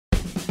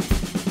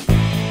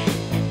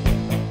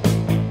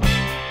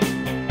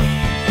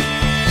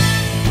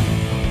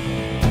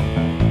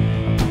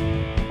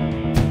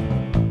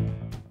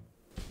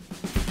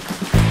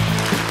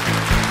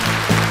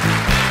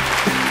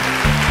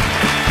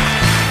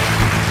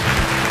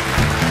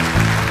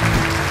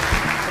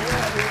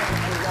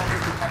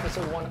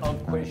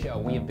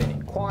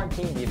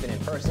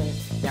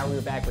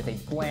we're back with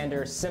a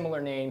blander,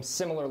 similar name,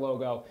 similar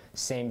logo,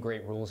 same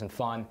great rules and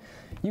fun.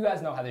 You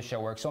guys know how this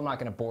show works, so I'm not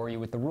going to bore you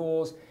with the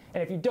rules.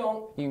 And if you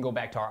don't, you can go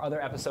back to our other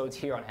episodes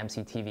here on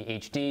MCTV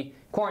HD.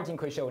 Quarantine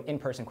Quiz Show and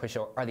In-Person Quiz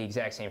Show are the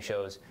exact same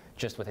shows,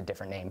 just with a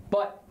different name.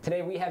 But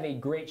today we have a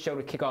great show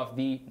to kick off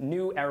the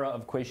new era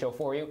of Quiz Show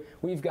for you.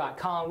 We've got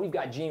Colin, we've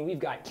got Gene, we've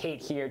got Kate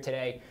here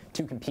today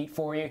to compete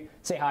for you.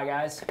 Say hi,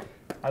 guys.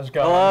 How's it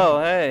going? Hello,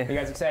 hey. You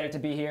guys excited to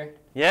be here?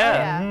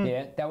 Yeah. Oh,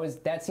 Yeah,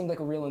 that seemed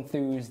like a real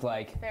enthused,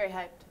 like. Very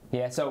hyped.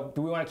 Yeah, so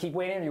do we want to keep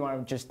waiting, or do you want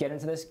to just get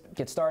into this,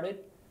 get started?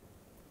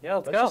 Yeah,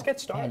 let's Let's go. just get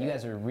started. Man, you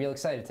guys are real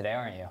excited today,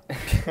 aren't you?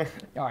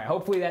 All right,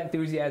 hopefully that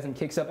enthusiasm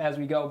kicks up as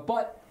we go.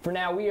 But for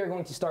now, we are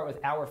going to start with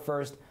our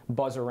first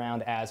buzzer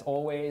round as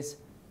always.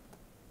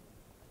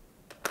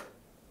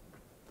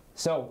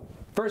 So,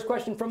 first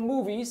question from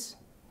movies.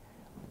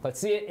 Let's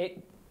see it.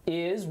 It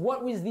is,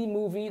 what was the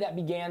movie that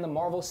began the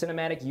Marvel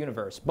Cinematic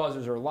Universe?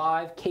 Buzzers are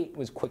live. Kate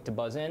was quick to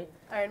buzz in.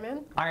 Iron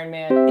Man? Iron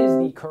Man is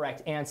the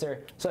correct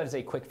answer. So that is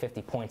a quick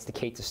 50 points to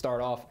Kate to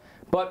start off.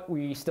 But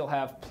we still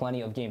have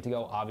plenty of game to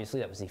go. Obviously,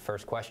 that was the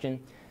first question.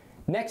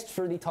 Next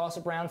for the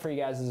toss-up round for you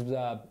guys is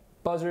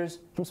buzzers.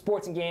 From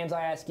Sports and Games,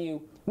 I ask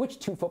you, which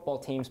two football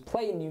teams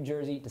play in New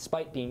Jersey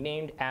despite being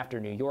named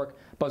after New York?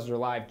 Buzzers are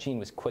live. Gene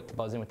was quick to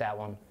buzz in with that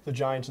one. The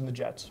Giants and the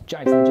Jets.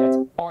 Giants and the Jets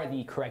are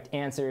the correct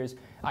answers.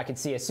 I could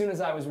see as soon as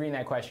I was reading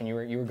that question, you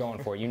were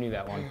going for it. You knew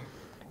that one.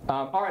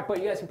 All right,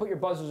 but you guys can put your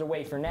buzzers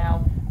away for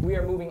now. We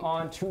are moving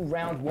on to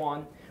round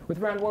one. With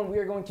round one, we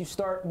are going to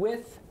start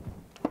with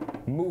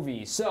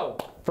movies. So,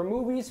 for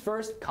movies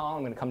first, Colin,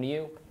 I'm going to come to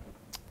you.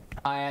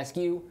 I ask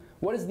you,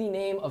 what is the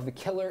name of the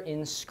killer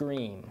in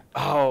Scream?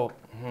 Oh,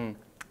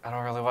 I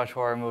don't really watch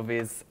horror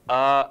movies.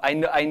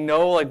 I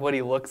know like what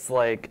he looks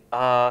like.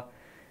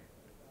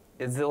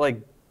 Is it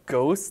like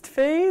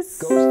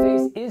Ghostface?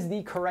 Ghostface is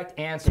the correct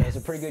answer. That's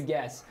a pretty good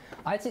guess.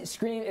 I'd say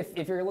Scream,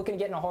 if you're looking to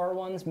get into horror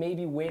ones,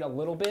 maybe wait a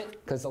little bit,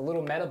 because it's a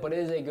little meta, but it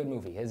is a good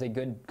movie. It is a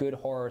good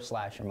horror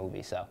slasher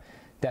movie, so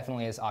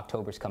definitely as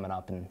October's coming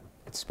up and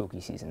it's spooky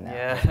season now.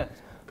 Yeah.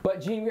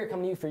 But Gene, we are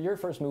coming to you for your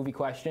first movie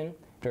question.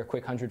 After a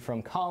quick 100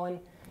 from Colin.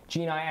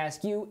 Gene, I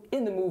ask you,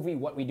 in the movie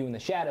What We Do in the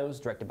Shadows,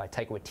 directed by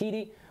Taika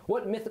Waititi,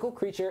 what mythical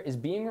creature is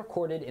being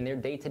recorded in their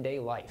day-to-day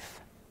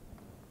life?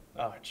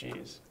 Oh,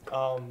 jeez.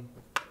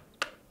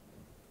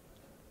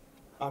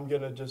 I'm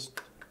going to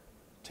just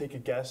take a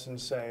guess and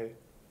say...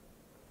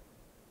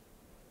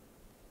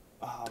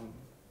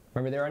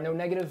 Remember, there are no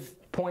negative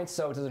points,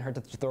 so it doesn't hurt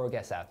to throw a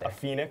guess out there. a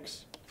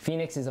phoenix.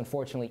 Phoenix is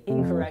unfortunately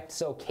incorrect,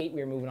 so Kate,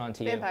 we are moving on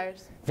to you.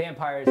 Vampires.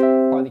 Vampires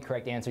are the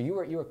correct answer. You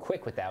were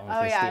quick with that one.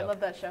 Oh, for yeah, steal. I love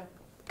that show.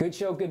 Good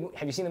show, good.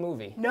 Have you seen the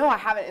movie? No, I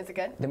haven't. Is it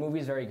good? The movie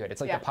is very good.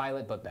 It's like Yeah. the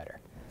pilot, but better.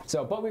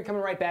 So, but we're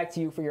coming right back to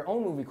you for your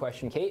own movie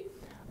question, Kate.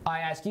 I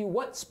ask you,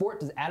 what sport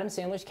does Adam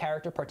Sandler's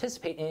character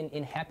participate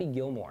in Happy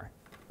Gilmore?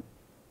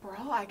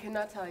 Bro, I could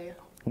not tell you.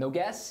 No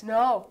guess?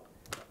 No.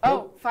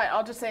 Oh, fine.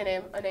 I'll just say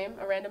a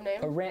random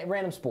name. A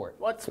random sport.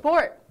 What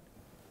sport?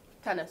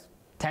 Tennis.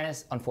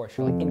 Tennis,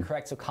 unfortunately,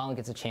 incorrect, so Colin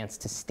gets a chance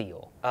to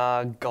steal.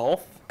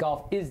 Golf?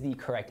 Golf is the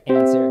correct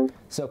answer,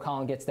 so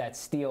Colin gets that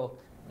steal,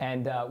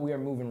 and we are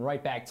moving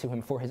right back to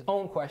him for his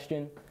own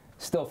question.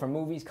 Still from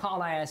movies,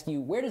 Colin, I ask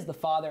you, where does the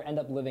father end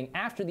up living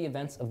after the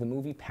events of the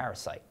movie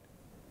Parasite?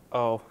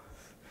 Oh.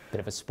 Bit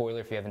of a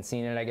spoiler if you haven't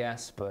seen it, I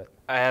guess, but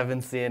I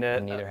haven't seen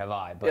it. neither have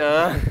I,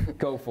 but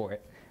go for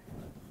it.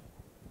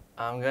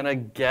 I'm gonna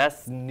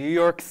guess New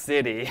York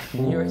City.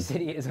 New York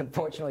City is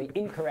unfortunately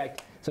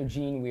incorrect, so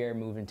Gene, we are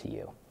moving to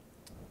you.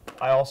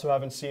 I also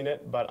haven't seen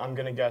it, but I'm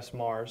going to guess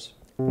Mars.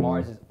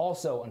 Mars is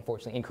also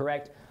unfortunately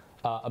incorrect.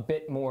 A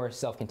bit more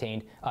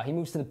self-contained. He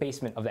moves to the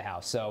basement of the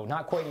house, so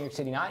not quite New York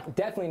City,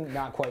 definitely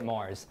not quite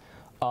Mars,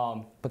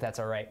 but that's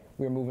all right.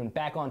 We're moving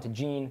back on to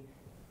Gene.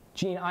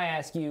 Gene, I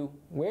ask you,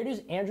 where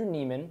does Andrew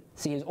Neiman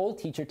see his old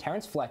teacher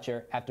Terrence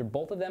Fletcher after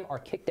both of them are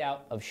kicked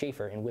out of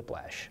Schaefer in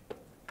Whiplash?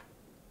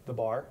 The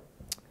bar.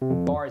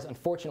 Bar is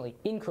unfortunately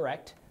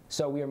incorrect,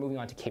 so we are moving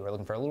on to Kate. We're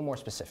looking for a little more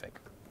specific.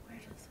 Where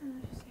does it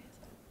say?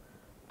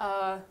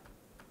 Oh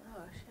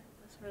shit,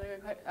 that's a really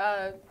good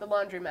question. The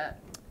laundromat.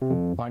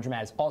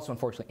 Laundromat is also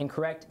unfortunately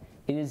incorrect.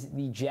 It is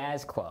the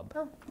Jazz Club.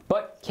 Oh.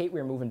 But Kate,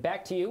 we're moving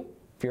back to you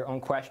for your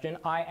own question.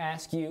 I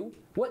ask you,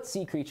 what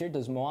sea creature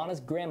does Moana's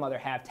grandmother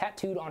have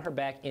tattooed on her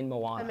back in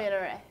Moana? A manta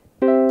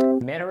ray.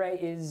 Manta ray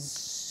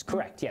is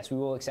correct. Yes, we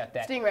will accept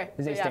that. Stingray.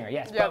 Is a Yeah. stinger?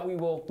 Yes, Yep. but we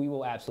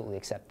will absolutely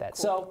accept that.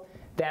 Cool. So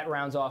that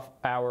rounds off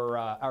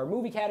our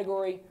movie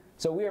category.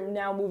 So we are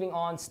now moving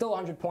on, still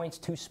 100 points,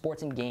 to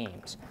sports and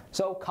games.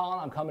 So Colin,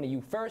 I'm coming to you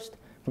first.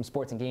 From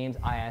sports and games,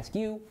 I ask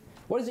you,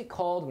 what is it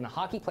called when a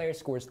hockey player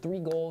scores 3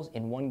 goals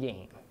in one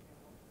game?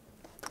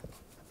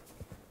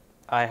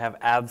 I have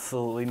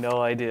absolutely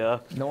no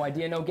idea. No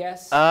idea, no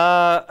guess?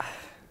 A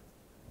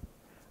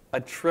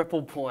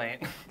triple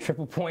point.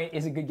 Triple point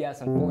is a good guess,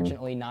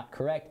 unfortunately not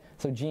correct.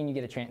 So Gene, you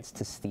get a chance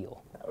to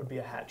steal. That would be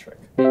a hat trick.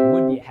 It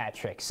would be a hat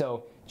trick.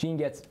 So Gene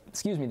gets,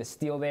 the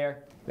steal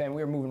there. Then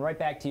we're moving right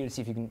back to you to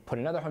see if you can put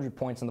another 100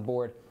 points on the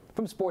board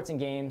from sports and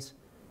games.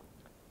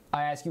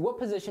 I ask you, what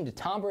position did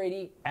Tom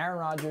Brady, Aaron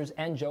Rodgers,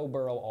 and Joe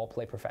Burrow all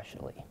play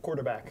professionally?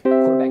 Quarterback.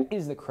 Quarterback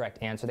is the correct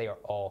answer. They are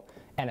all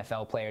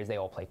NFL players. They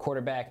all play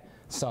quarterback,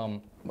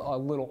 some a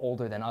little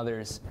older than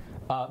others.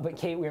 But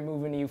Kate, we're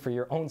moving to you for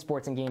your own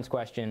sports and games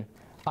question.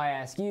 I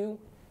ask you,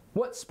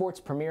 what sports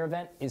premier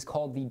event is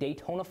called the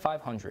Daytona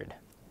 500?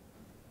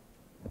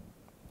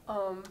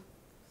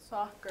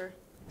 Soccer.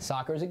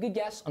 Soccer is a good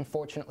guess.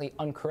 Unfortunately,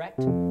 incorrect.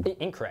 Ooh,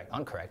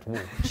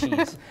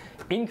 jeez.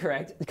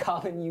 Incorrect.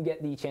 Colin, you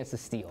get the chance to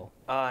steal.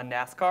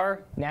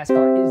 NASCAR.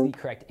 NASCAR is the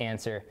correct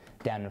answer.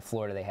 Down in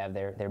Florida, they have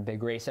their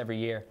big race every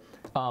year.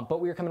 But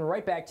we're coming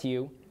right back to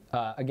you,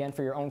 again,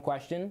 for your own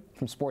question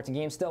from Sports and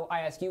Games still.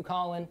 I ask you,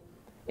 Colin,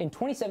 in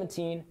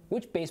 2017,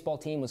 which baseball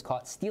team was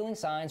caught stealing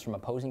signs from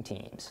opposing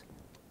teams?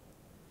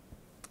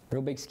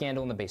 Real big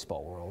scandal in the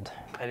baseball world.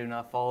 I do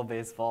not follow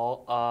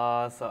baseball,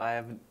 so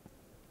I'm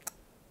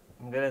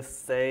gonna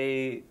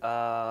say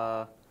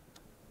the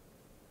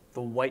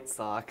White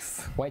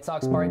Sox. White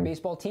Sox are a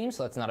baseball team,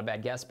 so that's not a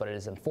bad guess, but it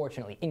is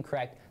unfortunately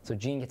incorrect, so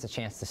Gene gets a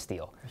chance to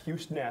steal.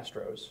 Houston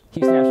Astros.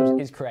 Houston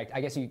Astros is correct.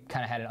 I guess you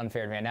kind of had an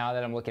unfair advantage. Now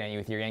that I'm looking at you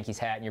with your Yankees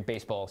hat and your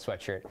baseball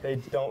sweatshirt. They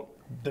don't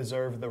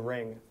deserve the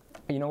ring.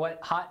 You know what?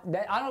 I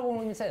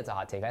don't even say it's a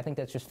hot take. I think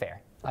that's just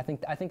fair. I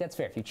think that's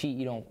fair. If you cheat,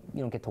 you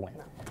don't get to win.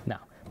 No.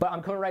 But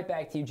I'm coming right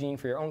back to you, Gene,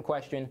 for your own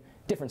question.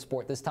 Different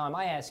sport this time.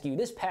 I ask you,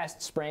 this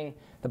past spring,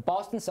 the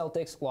Boston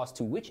Celtics lost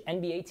to which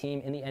NBA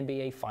team in the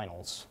NBA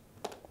Finals?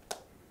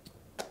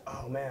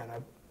 Oh man,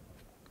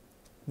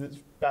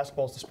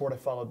 basketball's the sport I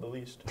followed the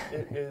least.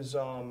 It is,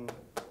 I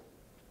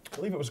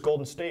believe it was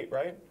Golden State,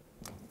 right?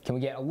 Can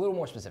we get a little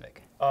more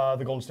specific?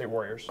 The Golden State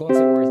Warriors. Golden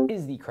State Warriors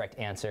is the correct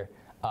answer.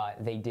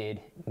 They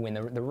did win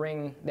the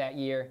ring that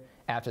year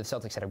after the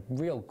Celtics had a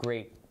real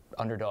great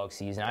underdog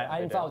season. I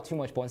didn't follow too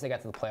much, but once they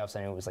got to the playoffs,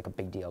 I knew it was like a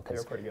big deal. They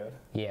were pretty good.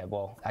 Yeah,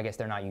 well, I guess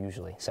they're not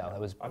usually, so that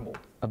was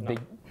a big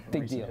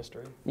deal.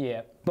 History.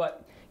 Yeah,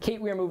 but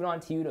Kate, we are moving on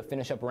to you to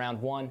finish up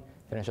round one,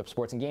 finish up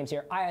sports and games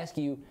here. I ask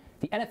you,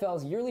 the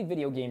NFL's yearly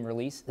video game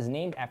release is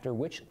named after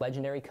which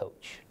legendary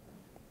coach?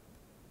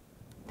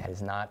 That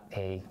is not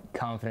a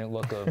confident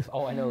look of,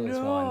 oh, I know this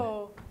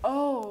one.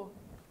 Oh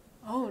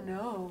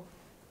no.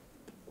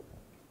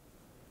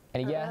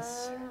 Any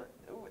guess?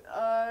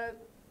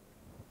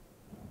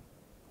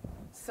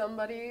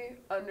 Somebody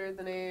under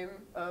the name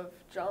of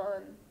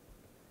John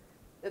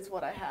is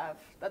what I have.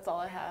 That's all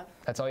I have.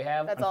 That's all you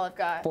have? That's all I've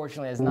got.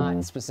 Fortunately, it's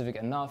not specific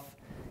enough.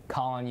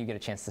 Colin, you get a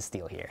chance to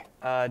steal here.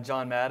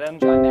 John Madden.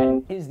 John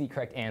Madden is the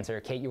correct answer.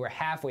 Kate, you were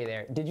halfway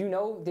there. Did you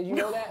know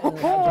that?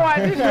 Oh,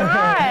 I did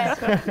not.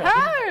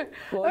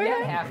 Well, you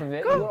had half of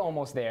it. You were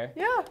almost there.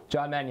 Yeah.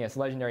 John Madden, yes,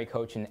 legendary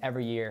coach, and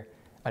every year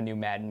a new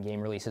Madden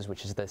game releases,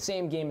 which is the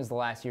same game as the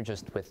last year,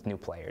 just with new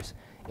players.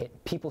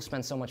 People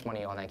spend so much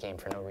money on that game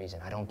for no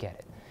reason. I don't get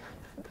it.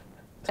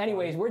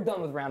 Anyways, we're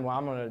done with round one.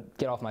 I'm going to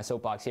get off my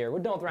soapbox here. We're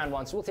done with round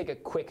one, so we'll take a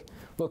quick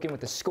look in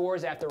with the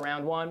scores after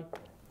round one.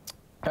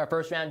 Our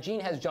first round, Gene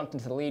has jumped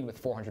into the lead with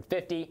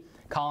 450.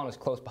 Colin was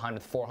close behind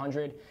with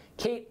 400.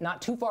 Kate,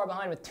 not too far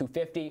behind with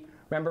 250.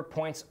 Remember,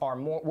 points are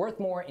worth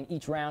more in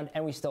each round,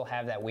 and we still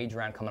have that wage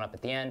round coming up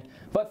at the end.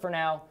 But for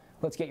now,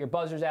 let's get your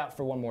buzzers out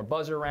for one more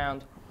buzzer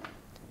round.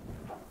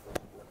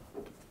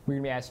 We're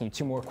going to be asking you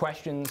two more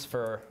questions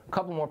for a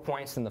couple more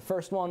points than the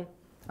first one.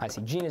 I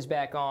see Gene is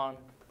back on.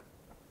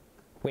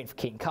 Waiting for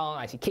Kate and Colin.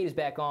 I see Kate is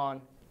back on.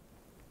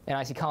 And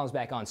I see Colin's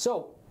back on.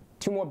 So,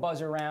 two more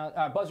buzzer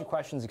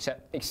questions,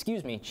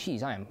 excuse me.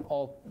 Jeez, I am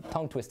all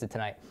tongue twisted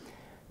tonight.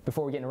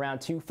 Before we get into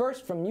round two.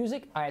 First, from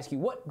music, I ask you,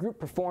 what group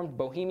performed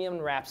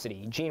Bohemian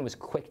Rhapsody? Gene was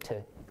quick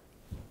to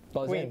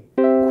buzz in.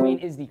 Queen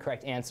is the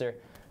correct answer.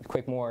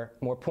 Quick, more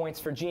points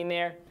for Gene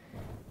there.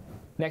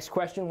 Next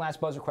question, last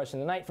buzzer question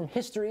of the night. From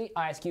history,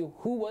 I ask you,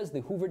 who was the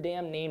Hoover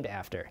Dam named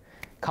after?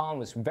 Colin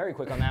was very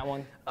quick on that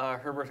one.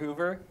 Herbert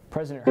Hoover.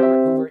 President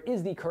Herbert Hoover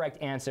is the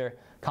correct answer.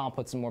 Colin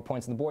put some more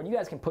points on the board. You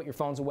guys can put your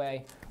phones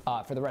away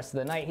for the rest of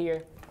the night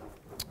here.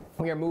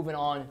 We are moving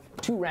on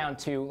to round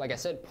two. Like I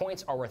said,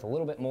 points are worth a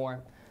little bit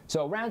more.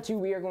 So round two,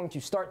 we are going to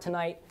start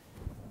tonight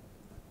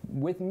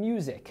with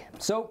music.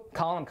 So,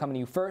 Colin, I'm coming to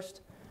you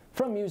first.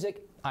 From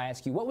music, I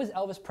ask you, what was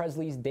Elvis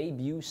Presley's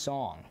debut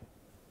song?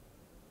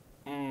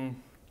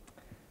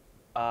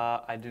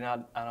 I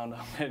don't know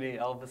many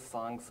Elvis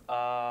songs.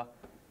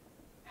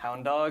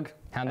 Hound Dog.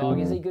 Hound Dog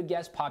is a good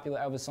guess. Popular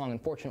Elvis song,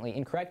 unfortunately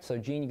incorrect. So,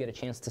 Gene, you get a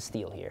chance to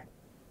steal here.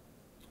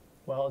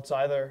 Well, it's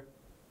either,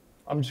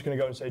 I'm just going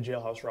to go and say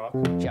Jailhouse Rock.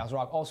 Jailhouse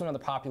Rock, also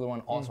another popular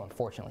one, also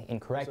unfortunately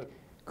incorrect.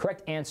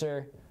 Correct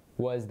answer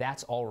was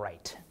That's All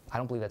Right. I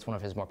don't believe that's one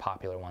of his more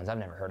popular ones. I've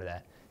never heard of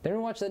that. Did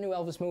anyone watch that new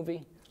Elvis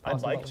movie?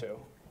 I'd like to.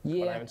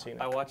 Yeah. But I haven't seen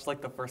it. I watched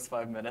like the first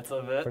 5 minutes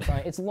of it.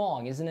 It's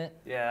long, isn't it?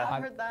 Yeah.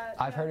 I've heard that.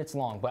 I've heard it's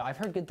long, but I've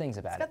heard good things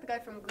about It's got it. the guy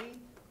from Glee.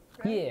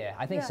 Right? Yeah,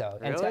 I think so.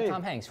 And it's got Really?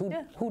 Tom Hanks.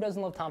 Who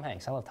doesn't love Tom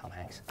Hanks? I love Tom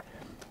Hanks.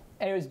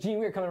 Anyways, Gene,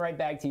 we're coming right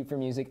back to you for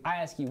music. I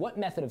ask you, what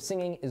method of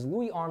singing is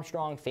Louis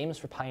Armstrong famous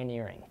for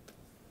pioneering?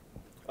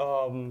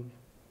 I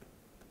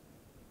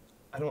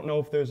don't know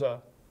if there's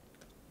a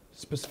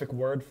specific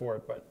word for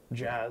it, but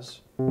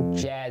jazz.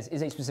 Jazz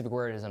is a specific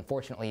word. It is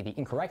unfortunately the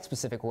incorrect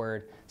specific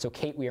word. So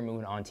Kate, we are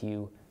moving on to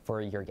you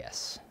for your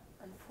guess.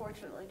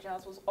 Unfortunately,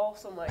 jazz was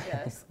also my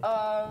guess.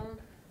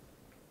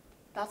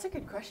 That's a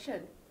good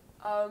question.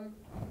 I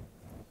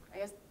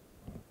guess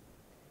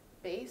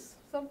bass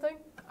something?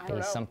 I don't know.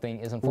 Bass something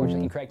is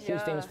unfortunately incorrect. He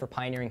was Yeah. famous for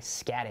pioneering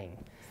scatting.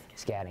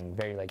 Scatting,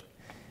 very like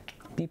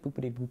beep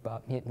boopity boop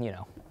bop. You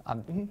know,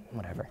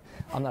 whatever.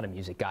 I'm not a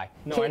music guy.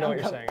 No, Kate, I know I'm what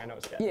you're com- saying. I know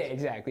it's jazz. Yeah,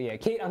 exactly. Yeah,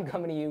 Kate, I'm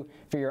coming to you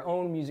for your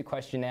own music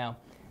question now.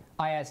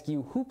 I ask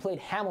you, who played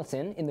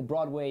Hamilton in the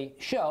Broadway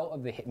show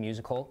of the hit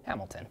musical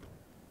Hamilton?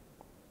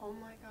 Oh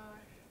my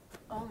gosh.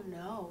 Oh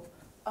no.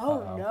 Oh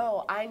Uh-oh.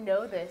 no. I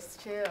know this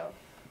too.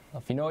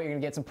 Well, if you know it, you're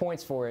gonna get some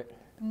points for it.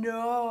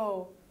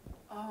 No.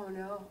 Oh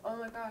no. Oh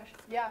my gosh.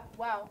 Yeah.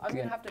 Wow. I'm Good.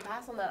 gonna have to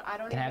pass on that. I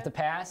don't. Can I have to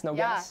pass? No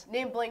Yeah. guess?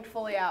 Name blinked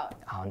fully out.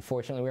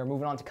 Unfortunately, we are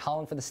moving on to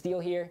Colin for the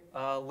steal here.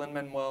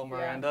 Lin-Manuel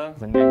Miranda.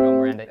 Lin-Manuel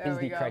Miranda There is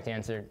we the go. correct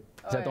answer. Is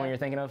Oh, that the one yeah. you're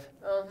thinking of?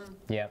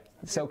 Yeah.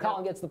 So Yep.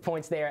 Colin gets the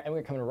points there, and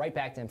we're coming right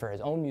back to him for his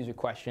own music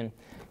question.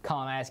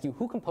 Colin, I ask you,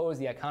 who composed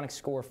the iconic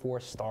score for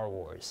Star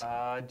Wars?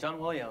 John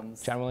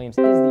Williams. John Williams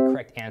is the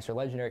correct answer.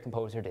 Legendary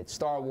composer, did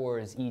Star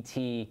Wars,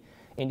 E.T.,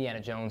 Indiana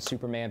Jones,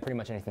 Superman, pretty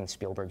much anything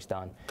Spielberg's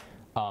done,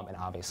 and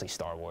obviously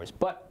Star Wars.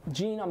 But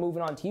Gene, I'm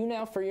moving on to you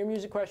now for your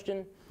music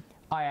question.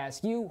 I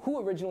ask you, who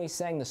originally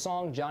sang the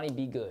song Johnny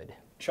Be Good?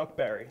 Chuck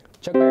Berry.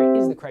 Chuck Berry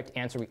is the correct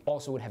answer. We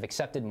also would have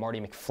accepted Marty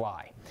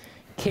McFly.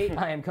 Kate,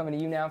 I am coming to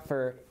you now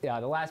for the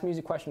last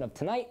music question of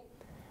tonight.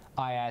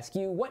 I ask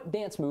you, what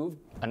dance move,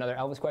 another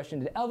Elvis question,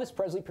 did Elvis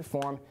Presley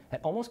perform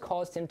that almost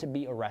caused him to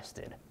be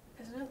arrested?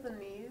 Isn't it the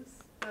knees?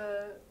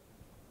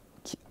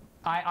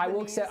 I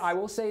will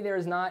knees. say, there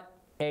is not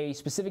a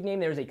specific name.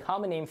 There is a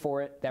common name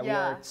for it that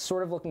Yeah. we're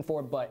sort of looking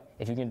for, but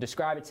if you can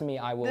describe it to me,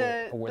 I will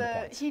award the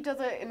points. He does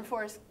it in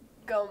Forrest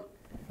Gump.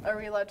 Are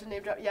we allowed to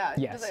name drop? Yeah.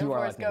 He Yes, does it in you are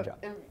Forrest allowed to name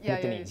Gump. drop. Yeah,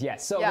 With the yeah, knees,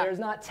 yes. So yeah. there's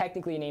not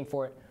technically a name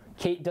for it.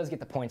 Kate does get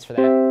the points for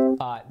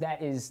that.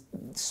 That is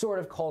sort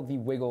of called the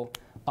wiggle,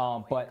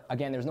 but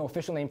again, there's no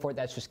official name for it.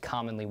 That's just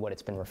commonly what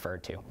it's been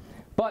referred to.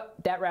 But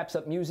that wraps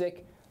up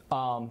music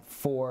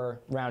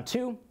for round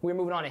two. We're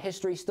moving on to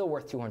history, still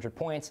worth 200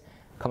 points.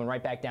 Coming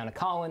right back down to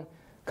Colin.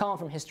 Colin,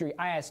 from history,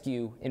 I ask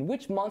you, in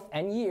which month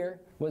and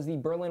year was the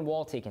Berlin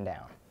Wall taken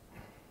down?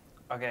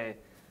 Okay,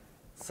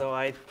 so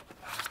I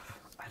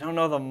don't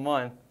know the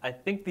month. I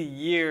think the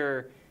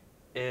year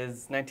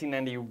is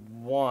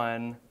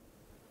 1991,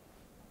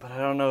 but I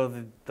don't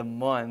know the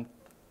month.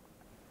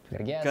 You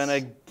got a guess?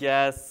 Gonna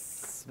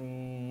guess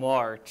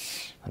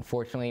March.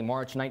 Unfortunately,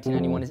 March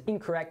 1991 is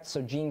incorrect,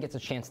 so Gene gets a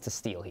chance to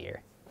steal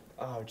here.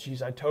 Oh,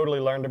 geez, I totally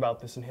learned about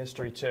this in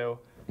history too.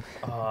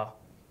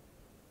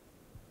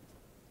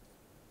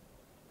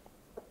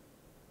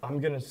 I'm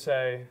gonna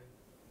say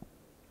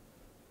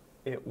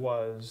it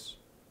was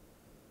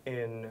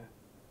in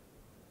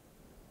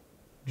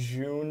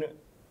June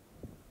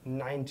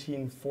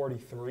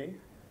 1943.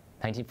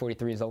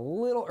 1943 is a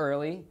little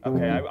early.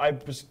 Okay, I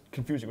was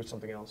confusing with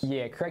something else.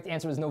 Yeah, correct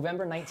answer was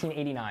November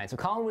 1989. So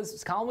Colin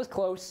was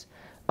close,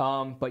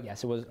 but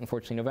yes, it was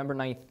unfortunately November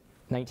 9th,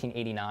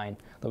 1989,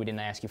 though we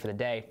didn't ask you for the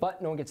day.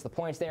 But no one gets the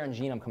points there, and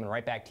Gene, I'm coming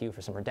right back to you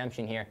for some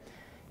redemption here.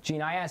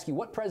 Gene, I ask you,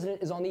 what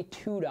president is on the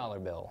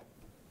 $2 bill?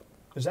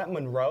 Is that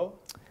Monroe?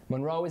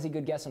 Monroe is a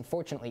good guess,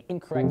 unfortunately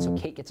incorrect, so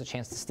Kate gets a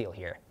chance to steal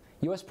here.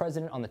 U.S.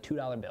 president on the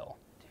 $2 bill.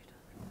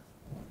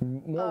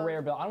 More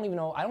rare bill. I don't even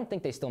know. I don't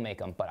think they still make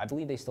them, but I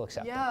believe they still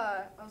accept them.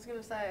 Yeah, I was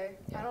gonna say.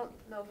 I don't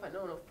know if I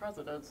know enough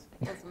presidents.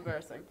 That's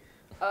embarrassing.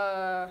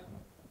 I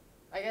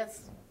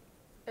guess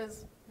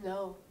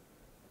no.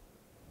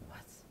 What?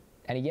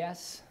 Any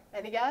guess?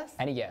 Any guess?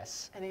 Any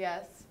guess? Any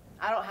guess?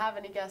 I don't have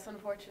any guess,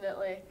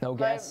 unfortunately. No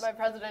guess? My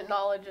president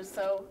knowledge is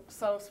so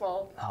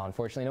small. Oh,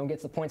 unfortunately, no one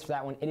gets the points for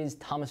that one. It is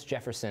Thomas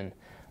Jefferson,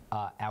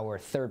 our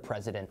third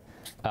president,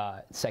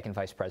 second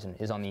vice president,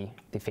 is on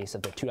the face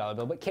of the $2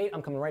 bill. But Kate,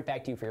 I'm coming right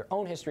back to you for your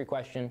own history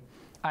question.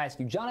 I ask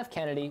you, John F.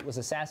 Kennedy was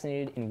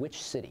assassinated in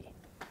which city?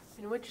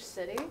 In which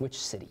city? Which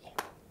city?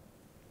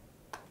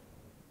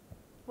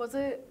 Was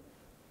it?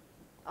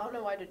 I don't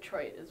know why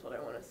Detroit is what I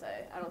want to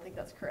say. I don't think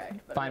that's correct.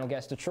 But Final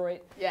guess,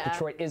 Detroit? Yeah.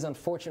 Detroit is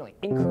unfortunately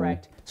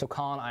incorrect. So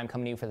Colin, I'm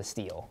coming to you for the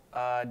steal.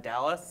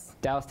 Dallas.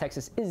 Dallas,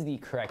 Texas is the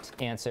correct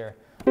answer,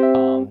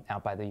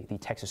 out by the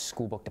Texas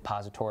School Book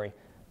Depository.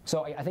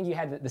 So I think you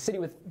had the city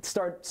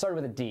started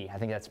with a D. I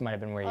think that might have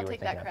been where I'll you were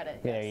take thinking that credit.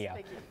 of. There Yes, you go.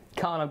 thank you.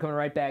 Colin, I'm coming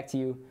right back to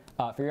you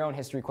for your own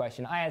history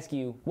question. I ask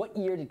you, what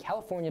year did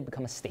California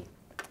become a state?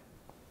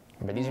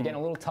 Remember, these are getting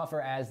a little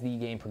tougher as the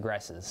game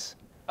progresses.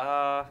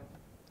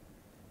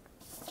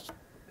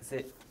 Is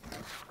it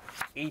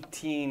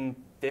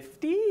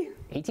 1850?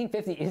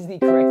 1850 is the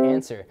correct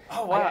answer.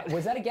 Oh, wow.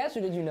 Was that a guess,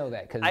 or did you know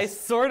that? 'Cause I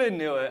sort of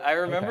knew it. I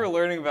remember Okay.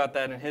 learning about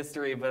that in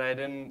history, but I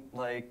didn't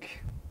like.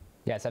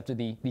 yes, after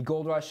the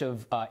gold rush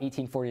of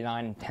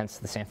 1849, hence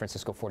the San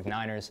Francisco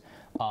 49ers,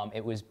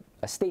 it was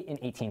a state in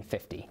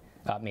 1850,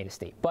 made a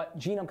state. But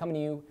Gene, I'm coming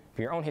to you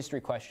for your own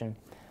history question.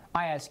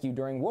 I ask you,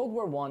 during World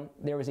War I,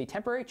 there was a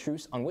temporary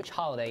truce on which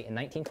holiday in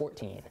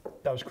 1914?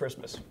 That was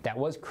Christmas. That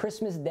was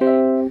Christmas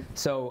Day.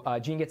 So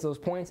Gene gets those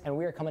points, and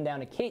we are coming down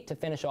to Kate to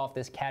finish off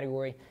this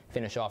category,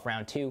 finish off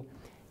round 2.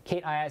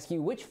 Kate, I ask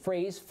you, which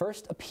phrase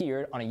first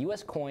appeared on a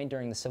U.S. coin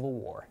during the Civil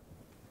War?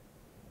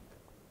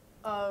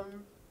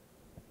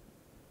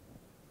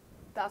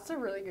 That's a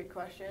really good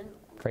question.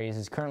 Phrase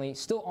is currently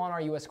still on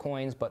our U.S.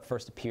 coins, but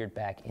first appeared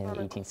back in the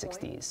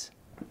 1860s.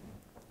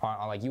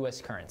 On like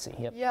U.S. currency.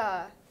 Yep.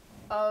 Yeah.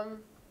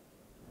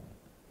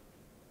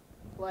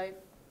 Life,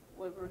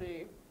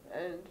 liberty,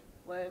 and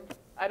land.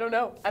 I don't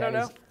know. I don't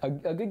know.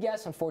 A good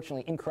guess,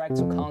 unfortunately incorrect,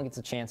 so Colin gets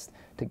a chance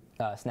to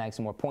snag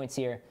some more points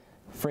here.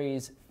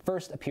 Phrase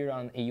first appeared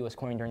on a U.S.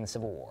 coin during the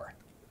Civil War.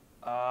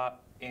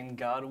 In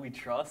God We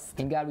Trust.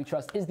 In God We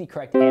Trust is the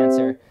correct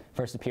answer.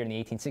 First appeared in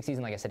the 1860s,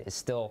 and like I said, is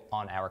still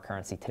on our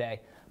currency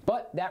today.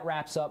 But that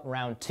wraps up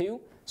round 2,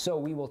 so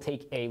we will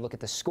take a look at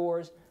the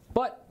scores.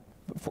 But,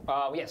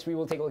 yes, we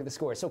will take a look at the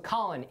scores. So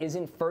Colin is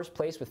in first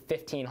place with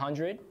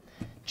 1,500.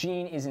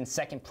 Gene is in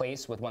second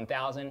place with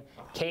 1,000.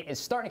 Kate is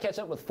starting to catch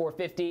up with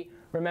 450.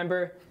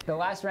 Remember, the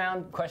last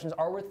round questions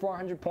are worth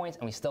 400 points,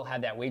 and we still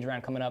have that wager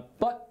round coming up.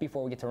 But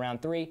before we get to round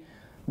 3,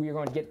 we are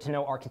going to get to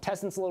know our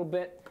contestants a little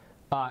bit.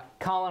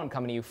 Colin, I'm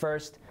coming to you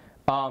first.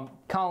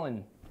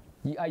 Colin,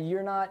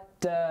 you're not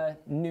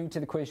new to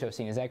the quiz show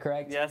scene, is that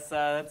correct? Yes,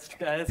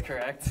 that is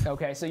correct.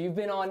 Okay, so you've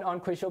been on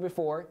quiz show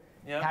before.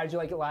 Yep. How did you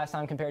like it last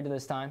time compared to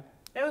this time?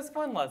 It was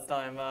fun last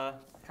time.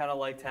 Kind of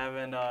liked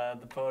having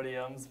the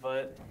podiums,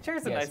 but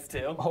chairs are nice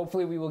too.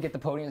 Hopefully we will get the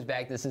podiums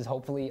back. This is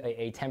hopefully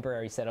a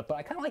temporary setup, but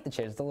I kind of like the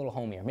chairs. It's a little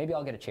homier. Maybe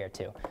I'll get a chair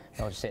too.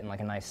 I'll just sit in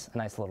like a nice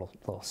little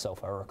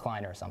sofa or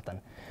recliner or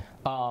something.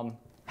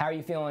 How are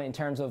you feeling in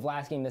terms of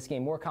last game, this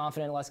game? More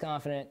confident, less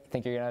confident?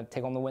 Think you're going to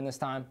take home the win this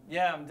time?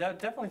 Yeah, I'm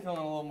definitely feeling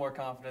a little more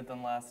confident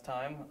than last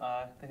time.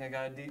 I think I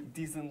got a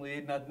decent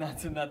lead, not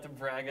to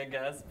brag, I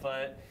guess,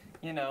 but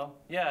you know,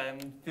 yeah,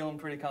 I'm feeling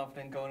pretty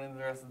confident going into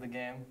the rest of the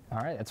game. All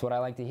right, that's what I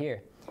like to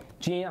hear.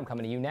 Gene, I'm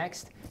coming to you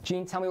next.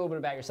 Gene, tell me a little bit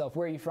about yourself.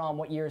 Where are you from?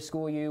 What year of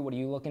school are you? What are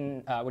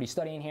you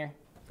studying here?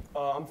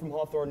 I'm from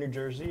Hawthorne, New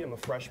Jersey. I'm a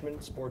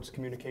freshman, sports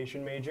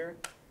communication major.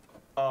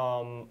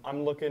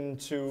 I'm looking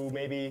to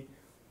maybe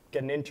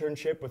get an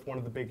internship with one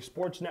of the big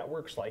sports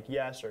networks like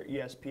Yes or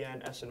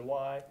ESPN, SNY.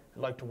 I'd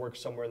like to work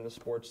somewhere in the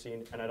sports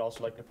scene, and I'd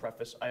also like to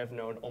preface, I have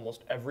known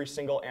almost every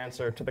single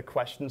answer to the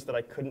questions that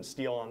I couldn't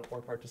steal on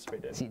or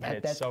participate in. See,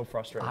 It's so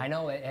frustrating. I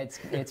know,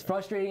 it's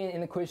frustrating in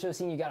the quiz show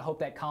scene. You got to hope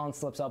that Colin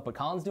slips up, but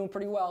Colin's doing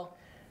pretty well.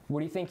 What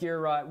do you think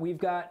we've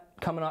got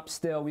coming up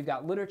still? We've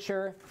got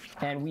literature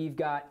and we've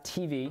got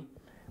TV.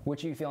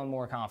 Which are you feeling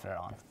more confident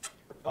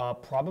on?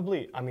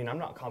 Probably, I mean, I'm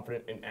not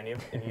confident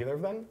in either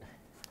of them.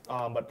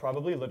 But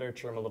probably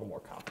literature I'm a little more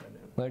confident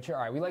in. Literature,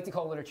 all right. We like to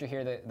call literature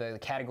here the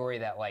category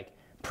that like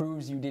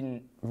proves you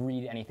didn't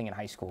read anything in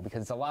high school,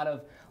 because it's a lot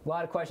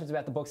of questions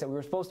about the books that we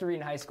were supposed to read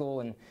in high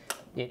school, and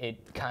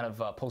it kind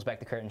of pulls back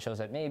the curtain and shows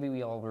that maybe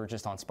we all were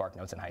just on Spark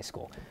Notes in high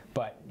school.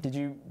 But did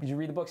you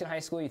read the books in high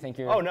school? You think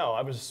you're? Oh no,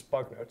 I was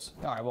Spark Notes.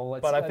 All right, well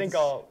I think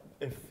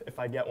if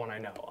I get one,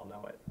 I'll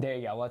know it. There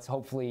you go. Let's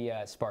hopefully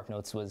Spark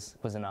Notes was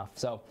enough.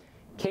 So.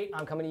 Kate,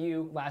 I'm coming to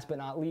you, last but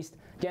not least.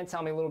 Again,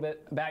 tell me a little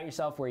bit about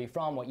yourself. Where are you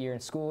from? What year in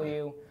school are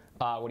you?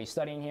 What are you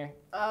studying here?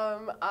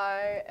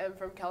 I am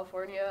from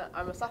California.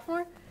 I'm a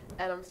sophomore,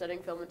 and I'm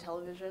studying film and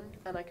television,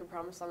 and I can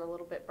promise I'm a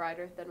little bit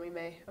brighter than we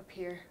may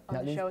appear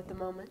on the show at the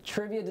moment.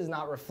 Trivia does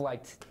not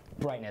reflect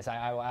brightness.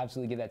 I will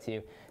absolutely give that to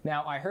you.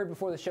 Now, I heard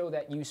before the show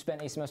that you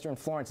spent a semester in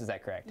Florence. Is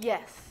that correct?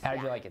 Yes. How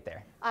did you like it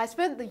there? I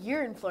spent the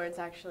year in Florence,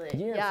 actually.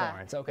 In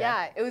Florence, okay.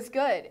 Yeah, it was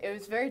good. It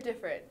was very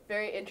different,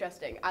 very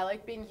interesting. I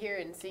like being here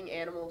and seeing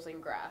animals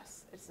and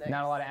grass. It's nice.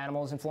 Not a lot of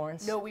animals in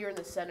Florence? No, we were in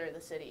the center of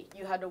the city.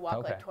 You had to walk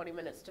Okay. like 20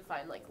 minutes to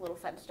find like little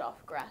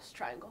fenced-off grass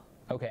triangle.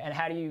 Okay, and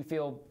how do you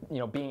feel,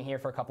 being here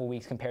for a couple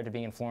weeks compared to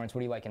being in Florence? What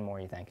do you like more,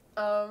 you think?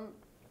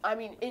 I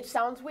mean, it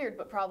sounds weird,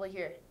 but probably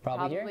here.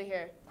 Probably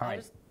here? All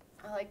right.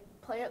 I like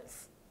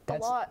plants a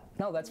lot.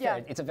 No, that's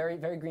fair. It's a very,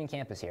 very green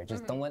campus here.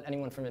 Just don't let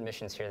anyone from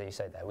admissions hear that you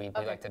said that. We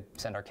like to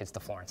send our kids to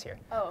Florence here.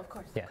 Oh, of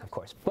course. Yeah, of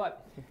course.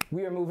 But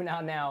we are moving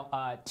on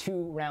now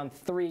to round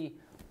 3,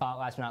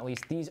 last but not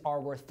least. These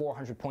are worth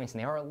 400 points, and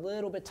they are a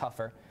little bit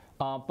tougher.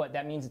 But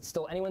that means it's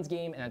still anyone's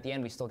game, and at the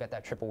end, we still got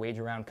that triple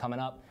wager round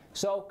coming up.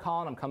 So,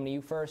 Colin, I'm coming to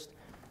you first.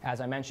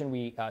 As I mentioned,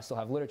 we still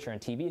have literature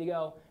and TV to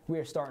go. We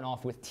are starting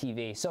off with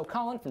TV. So,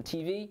 Colin, from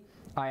TV,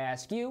 I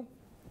ask you,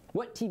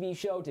 what TV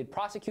show did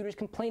prosecutors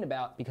complain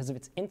about because of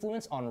its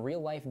influence on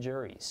real-life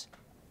juries?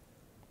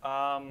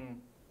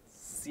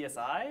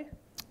 CSI?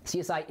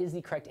 CSI is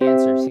the correct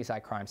answer.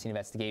 CSI Crime Scene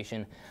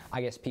Investigation.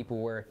 I guess people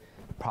were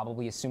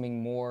probably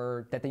assuming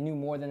that they knew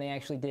more than they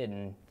actually did,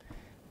 and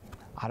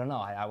I don't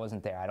know. I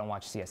wasn't there. I don't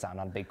watch CSI. I'm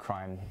not a big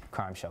crime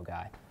show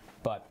guy,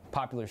 but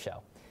popular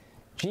show.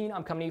 Gene,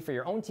 I'm coming to you for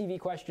your own TV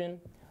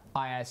question.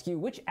 I ask you,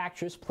 which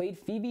actress played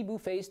Phoebe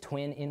Buffay's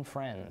twin in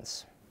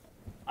Friends?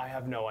 I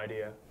have no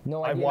idea.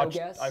 No idea, no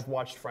guess? I've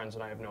watched Friends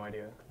and I have no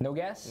idea. No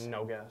guess?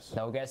 No guess.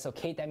 No guess. So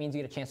Kate, that means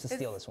you get a chance to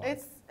steal this one.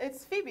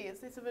 It's Phoebe.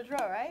 It's Lisa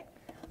Kudrow, right?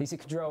 Lisa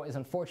Kudrow is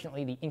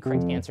unfortunately the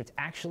incorrect answer. It's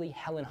actually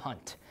Helen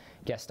Hunt,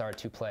 guest star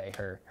to play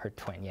her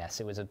twin.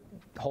 Yes, it was a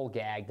whole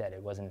gag that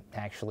it wasn't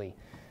actually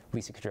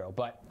Lisa Kudrow,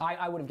 but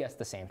I would have guessed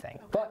the same thing.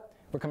 Okay. But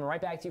we're coming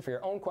right back to you for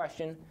your own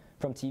question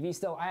from TV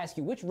still. I ask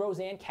you, which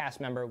Roseanne cast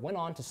member went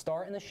on to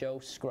star in the show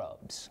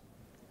Scrubs?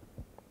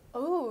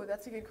 Oh,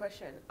 that's a good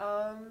question.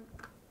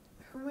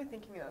 Who am I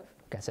thinking of?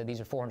 Like I said, these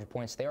are 400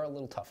 points. They are a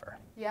little tougher.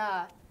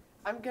 Yeah,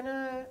 I'm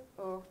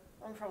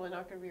probably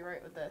not gonna be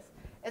right with this.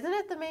 Isn't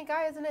it the main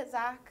guy? Isn't it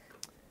Zach?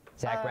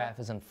 Zach Braff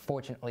is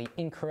unfortunately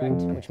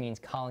incorrect, which means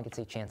Colin gets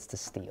a chance to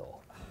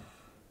steal.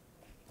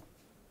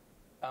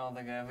 I don't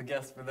think I have a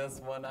guess for this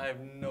one. I have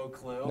no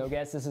clue. No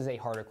guess. This is a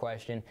harder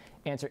question.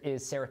 Answer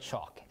is Sarah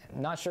Chalk.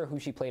 Not sure who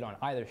she played on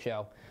either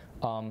show.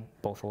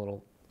 Both a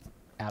little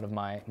out of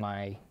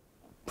my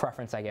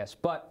preference, I guess.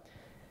 But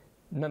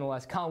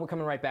nonetheless, Colin, we're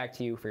coming right back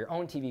to you for your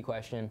own TV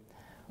question.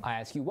 I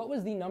ask you, what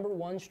was the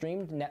 #1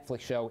 streamed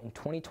Netflix show in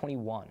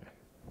 2021?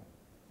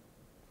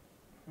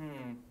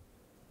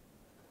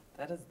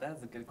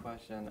 That's a good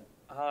question.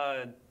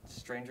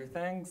 Stranger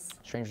Things?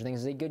 Stranger Things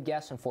is a good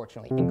guess,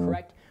 unfortunately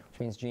incorrect, which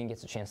means Gene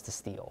gets a chance to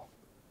steal.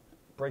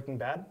 Breaking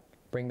Bad?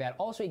 Breaking Bad,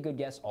 also a good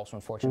guess, also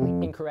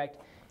unfortunately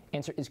incorrect.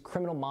 Answer is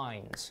Criminal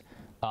Minds.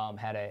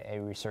 Had a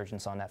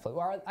resurgence on Netflix.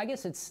 Or I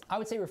guess I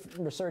would say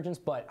resurgence,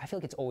 but I feel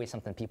like it's always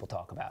something people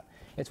talk about.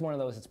 It's one of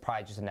those, it's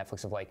probably just a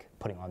Netflix of like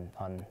putting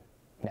on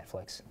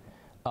Netflix.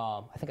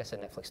 I think I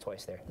said Netflix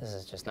twice there. This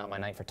is just not my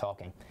night for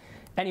talking.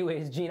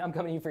 Anyways, Gene, I'm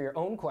coming to you for your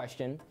own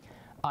question.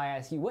 I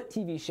ask you, what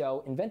TV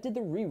show invented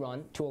the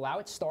rerun to allow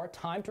its star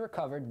time to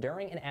recover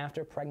during and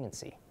after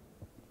pregnancy?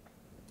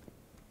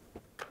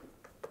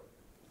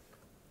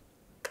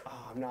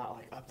 I'm not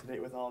like up to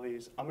date with all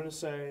these. I'm gonna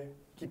say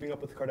Keeping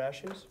Up with the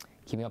Kardashians.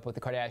 Keeping Up with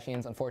the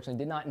Kardashians, unfortunately,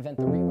 did not invent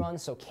the rerun,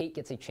 so Kate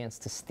gets a chance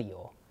to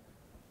steal.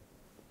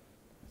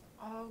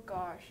 Oh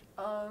gosh.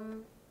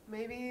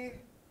 Maybe.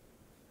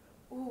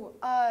 Ooh.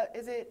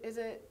 Is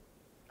it?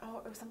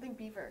 Oh, it was something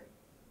Beaver.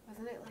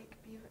 Wasn't it like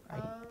Beaver? Are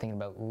you thinking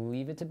about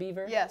Leave It to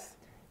Beaver? Yes.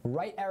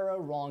 Right era,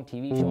 wrong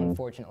TV show,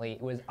 unfortunately.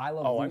 It was I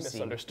Love Lucy. Oh, I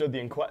misunderstood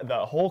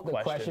the whole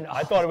question. question.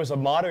 I thought it was a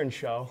modern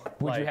show.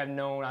 Would you have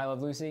known I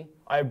Love Lucy?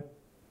 I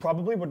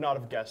probably would not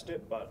have guessed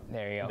it, but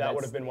there you go. That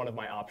would have been one of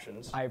my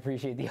options. I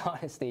appreciate the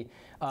honesty.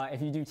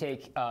 If you do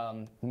take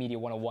Media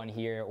 101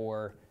 here,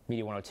 or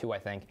Media 102, I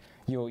think,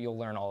 you'll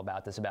learn all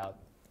about this, about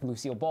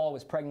Lucille Ball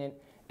was pregnant,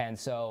 and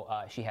so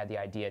she had the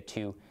idea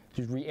to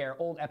just re-air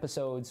old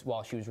episodes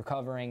while she was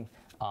recovering,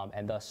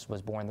 and thus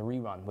was born the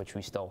rerun, which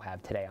we still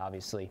have today,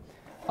 obviously.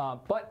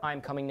 But I'm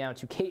coming now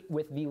to Kate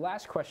with the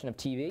last question of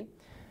TV.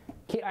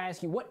 Kate, I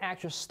ask you, what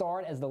actress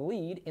starred as the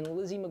lead in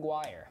Lizzie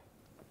McGuire?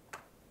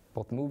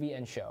 Both movie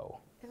and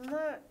show. Isn't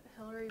that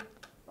Hillary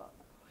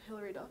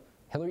Duff?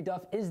 Hillary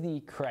Duff is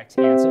the correct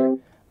answer.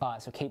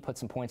 So Kate put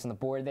some points on the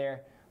board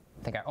there.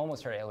 I think I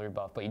almost heard Hillary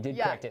Duff, but you did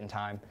correct it in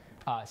time.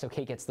 So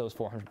Kate gets those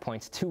 400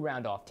 points to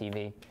round off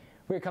TV.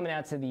 We're coming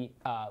out to the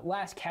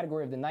last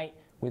category of the night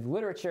with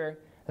literature.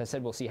 As I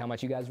said, we'll see how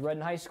much you guys read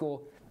in high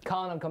school.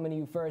 Colin, I'm coming to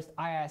you first.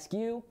 I ask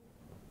you,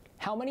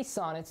 how many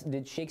sonnets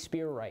did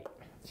Shakespeare write?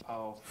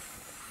 Oh.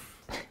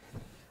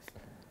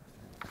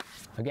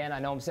 Again, I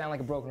know I'm sounding like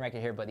a broken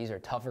record here, but these are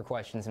tougher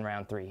questions in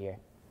round 3 here.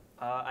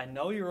 I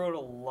know you wrote a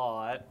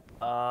lot.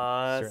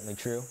 Certainly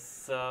true.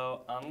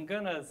 So I'm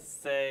gonna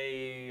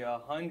say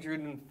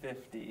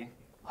 150.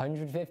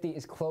 150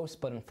 is close,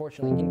 but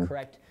unfortunately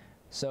incorrect.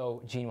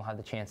 So Gene will have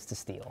the chance to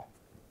steal.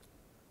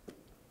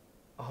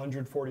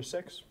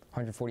 146.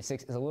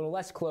 146 is a little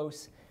less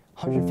close.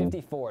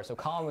 154. So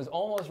Colin was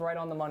almost right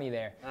on the money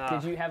there.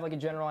 Did you have like a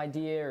general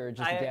idea or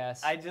just a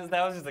guess? That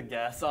was just a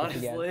guess,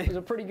 honestly. It was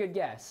a pretty good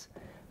guess.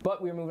 But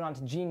we're moving on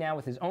to Gene now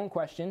with his own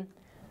question.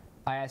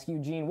 I ask you,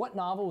 Gene, what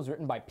novel was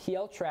written by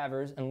P.L.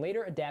 Travers and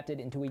later adapted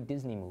into a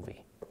Disney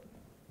movie?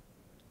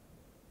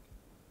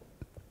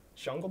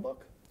 Jungle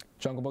Book?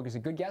 Jungle Book is a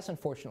good guess,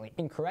 unfortunately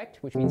incorrect,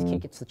 which means Kate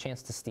gets the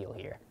chance to steal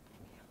here.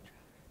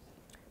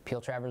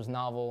 P.L. Travers'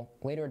 novel,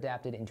 later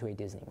adapted into a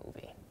Disney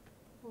movie.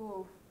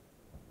 Ooh.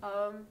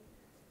 I'm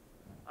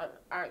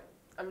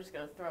just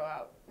gonna throw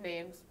out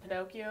names.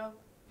 Pinocchio.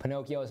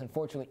 Pinocchio is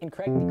unfortunately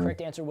incorrect. The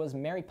correct answer was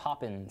Mary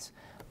Poppins,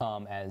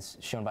 as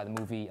shown by the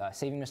movie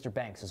Saving Mr.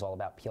 Banks is all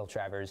about P.L.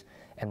 Travers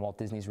and Walt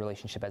Disney's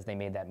relationship as they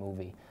made that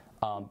movie.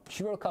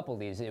 She wrote a couple of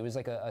these. It was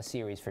like a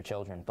series for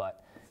children,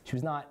 but she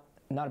was not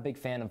a big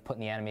fan of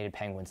putting the animated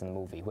penguins in the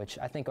movie, which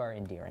I think are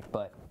endearing,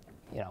 but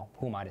you know,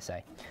 who am I to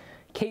say?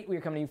 Kate, we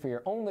are coming to you for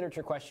your own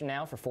literature question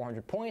now for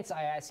 400 points.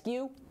 I ask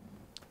you,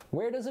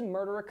 where does a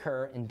murder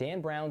occur in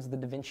Dan Brown's The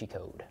Da Vinci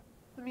Code?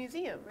 The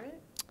museum, right?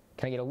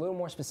 Can I get a little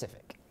more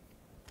specific?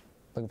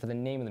 Looking for the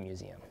name of the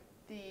museum.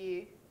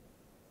 The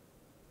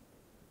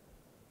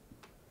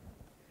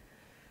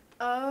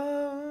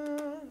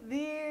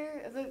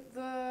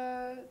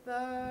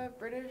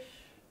British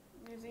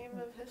Museum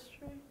of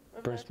History.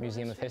 British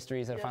Museum of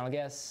History, is that a final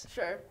guess?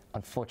 Sure.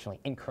 Unfortunately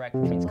incorrect,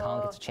 which means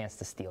Colin gets a chance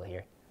to steal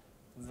here.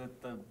 Is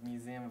it the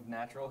Museum of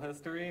Natural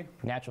History?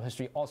 Natural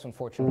history, also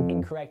unfortunately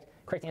incorrect.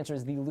 Correct answer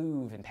is the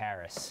Louvre in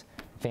Paris.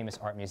 Famous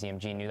art museum.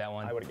 Gene knew that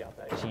one. I would have got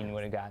that. Yeah. Gene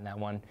would have gotten that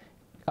one.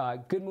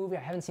 Good movie. I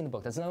haven't seen the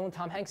book. That's another one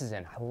Tom Hanks is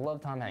in. I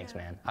love Tom Hanks,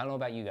 man. I don't know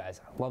about you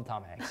guys. I love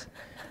Tom Hanks.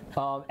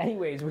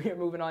 Anyways, we are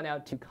moving on now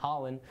to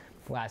Colin.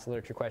 Last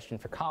literature question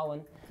for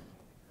Colin.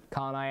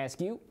 Colin, I ask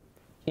you,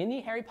 in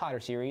the Harry Potter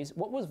series,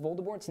 what was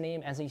Voldemort's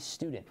name as a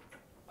student?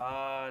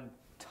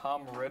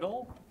 Tom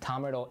Riddle?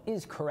 Tom Riddle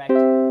is correct.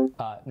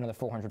 Another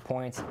 400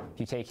 points. If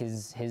you take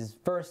his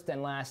first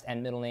and last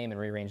and middle name and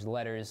rearrange the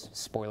letters,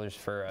 spoilers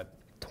for a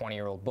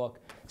 20-year-old book,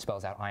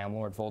 spells out I am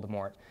Lord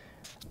Voldemort.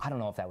 I don't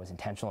know if that was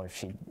intentional or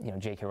if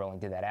J.K. Rowling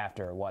did that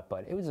after or what,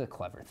 but it was a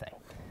clever thing.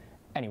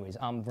 Anyways,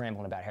 I'm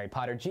rambling about Harry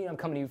Potter. Gene, I'm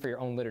coming to you for your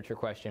own literature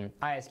question.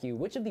 I ask you,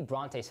 which of the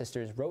Bronte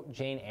sisters wrote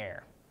Jane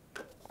Eyre?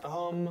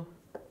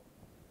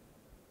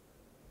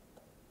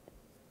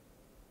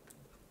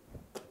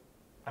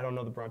 I don't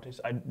know the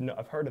Brontes.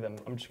 I've heard of them.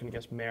 I'm just gonna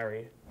guess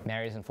Mary.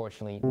 Mary is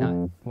unfortunately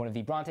not one of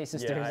the Bronte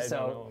sisters. Yeah, I so,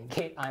 don't know.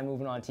 Kate, I'm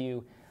moving on to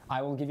you.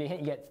 I will give you a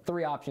hint. You get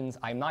 3 options.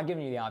 I'm not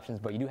giving you the options,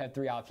 but you do have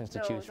 3 options to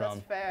choose from.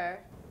 That's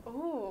fair.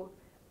 Ooh.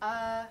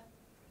 I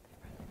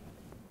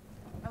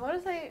want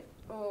to say,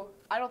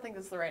 I don't think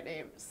this is the right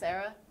name.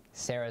 Sarah?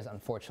 Sarah is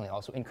unfortunately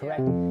also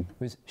incorrect. It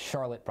was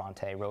Charlotte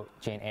Bronte wrote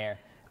Jane Eyre.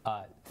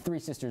 3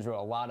 sisters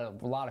wrote a lot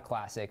of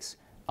classics,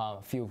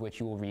 a few of which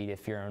you will read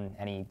if you're in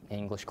any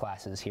English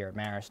classes here at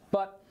Marist.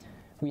 But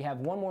we have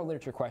one more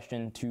literature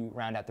question to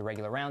round out the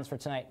regular rounds for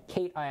tonight.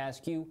 Kate, I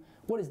ask you,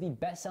 what is the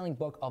best-selling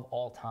book of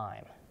all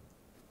time?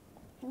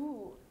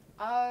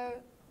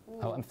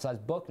 I'll emphasize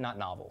book, not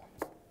novel.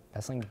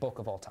 Best-selling book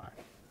of all time.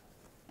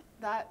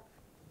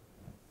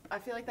 I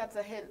feel like that's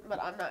a hint,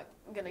 but I'm not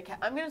gonna.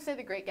 I'm gonna say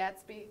The Great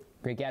Gatsby.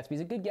 Great Gatsby is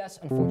a good guess.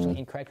 Unfortunately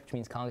incorrect, which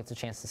means Colin gets a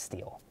chance to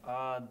steal.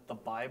 The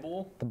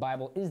Bible? The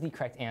Bible is the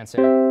correct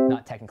answer.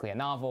 Not technically a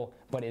novel,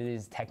 but it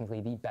is technically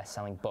the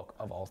best-selling book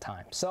of all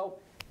time. So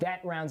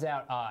that rounds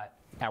out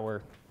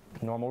our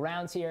normal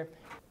rounds here.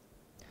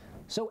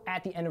 So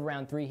at the end of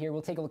round 3 here,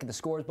 we'll take a look at the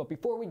scores. But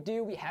before we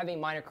do, we have a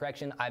minor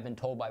correction. I've been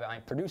told by my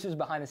producers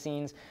behind the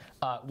scenes.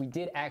 We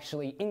did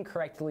actually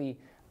incorrectly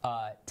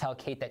tell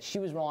Kate that she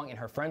was wrong in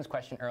her friend's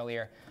question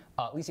earlier.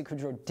 Lisa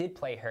Kudrow did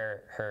play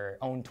her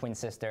own twin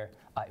sister.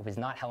 It was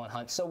not Helen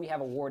Hunt. So we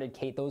have awarded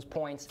Kate those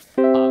points,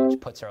 which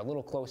puts her a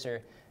little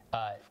closer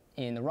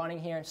in the running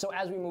here. So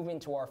as we move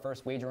into our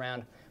first wager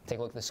round, take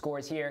a look at the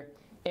scores here.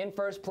 In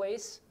first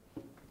place,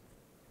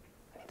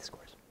 I need the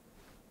scores.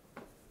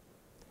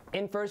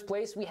 In first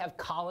place, we have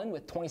Colin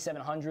with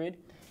 2,700.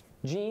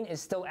 Gene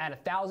is still at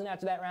 1,000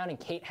 after that round, and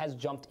Kate has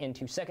jumped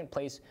into second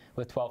place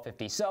with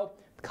 1,250. So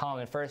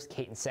Colin in first,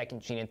 Kate in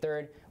second, Gene in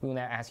third. We will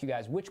now ask you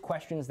guys which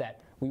questions that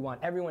we want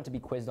everyone to be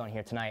quizzed on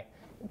here tonight.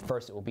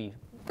 First, it will be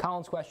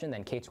Colin's question,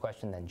 then Kate's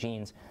question, then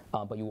Gene's.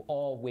 But you will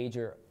all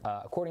wager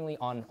accordingly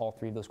on all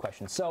 3 of those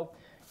questions. So,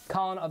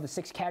 Colin, of the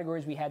 6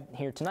 categories we had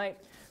here tonight,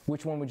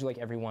 which one would you like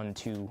everyone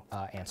to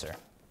answer?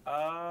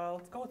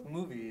 Let's go with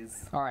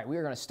movies. All right, we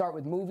are going to start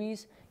with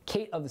movies.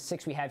 Kate, of the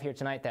 6 we have here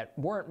tonight that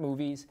weren't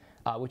movies,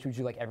 which would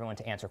you like everyone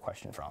to answer a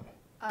question from?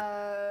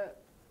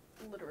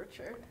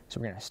 Literature. So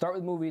we're going to start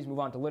with movies, move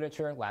on to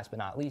literature. Last but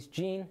not least,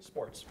 Gene?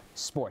 Sports.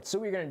 Sports. So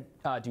we're going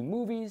to do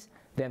movies,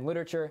 then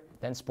literature,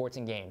 then sports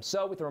and games.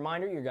 So with a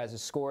reminder, your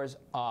guys' scores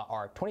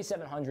are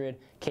 2,700.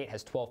 Kate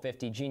has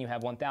 1,250. Gene, you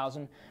have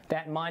 1,000.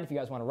 That in mind, if you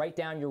guys want to write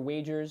down your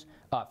wagers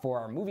for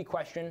our movie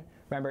question,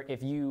 remember,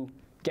 if you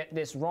get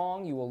this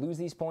wrong, you will lose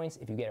these points.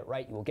 If you get it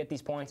right, you will get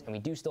these points. And we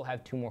do still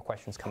have 2 more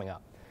questions coming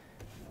up.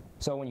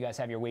 So when you guys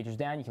have your wagers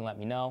down, you can let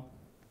me know.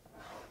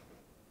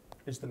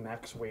 Is the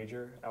max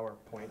wager our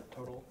point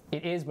total?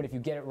 It is, but if you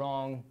get it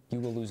wrong, you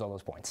will lose all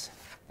those points.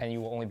 And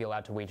you will only be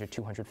allowed to wager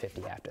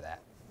 250 after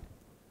that,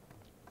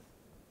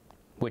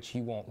 which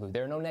you won't lose.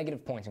 There are no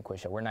negative points in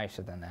Quiz Show. We're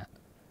nicer than that.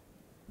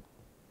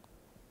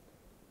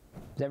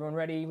 Is everyone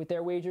ready with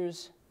their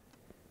wagers?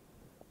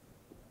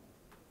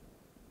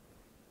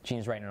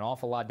 Gene's writing an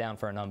awful lot down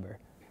for a number.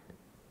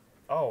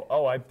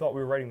 Oh, I thought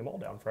we were writing them all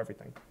down for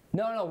everything.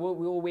 No,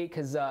 we'll wait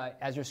because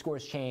as your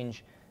scores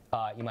change,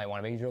 you might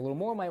want to wager a little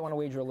more, might want to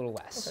wager a little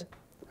less. Okay.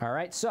 All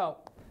right, so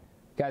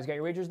guys got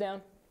your wagers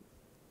down?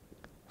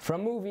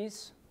 From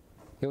movies,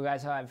 you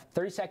guys have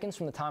 30 seconds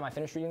from the time I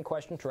finish reading the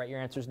question to write your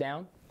answers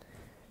down.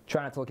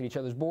 Try not to look at each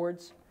other's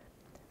boards.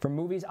 From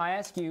movies, I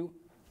ask you,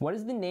 what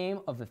is the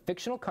name of the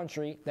fictional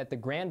country that the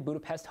Grand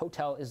Budapest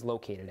Hotel is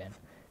located in?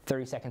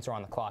 30 seconds are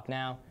on the clock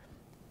now.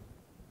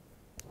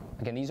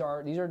 Again, these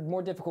are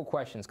more difficult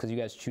questions because you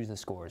guys choose the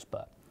scores,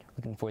 but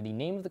looking for the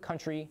name of the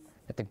country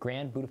that the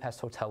Grand Budapest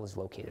Hotel is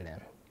located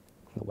in,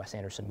 the Wes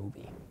Anderson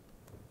movie.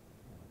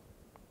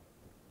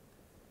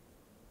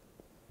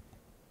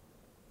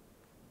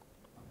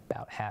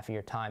 About half of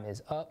your time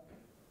is up,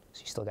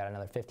 so you still got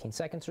another 15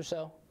 seconds or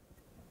so.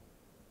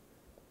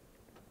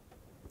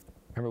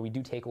 Remember, we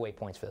do take away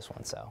points for this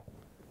one, so.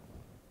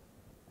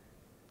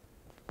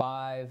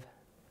 5,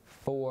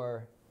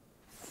 4,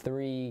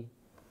 3,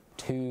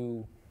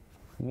 2,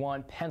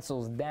 1.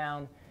 Pencils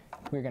down.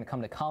 We're going to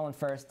come to Colin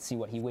first, see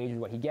what he wagered,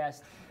 what he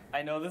guessed.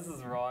 I know this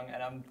is wrong,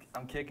 and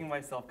I'm kicking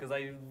myself because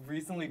I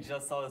recently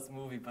just saw this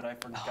movie, but I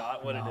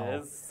forgot what it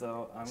is.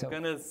 So I'm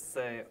gonna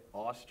say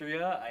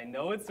Austria. I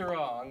know it's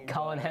wrong.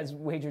 Colin has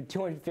wagered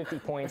 250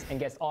 points and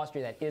guessed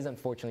Austria. That is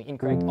unfortunately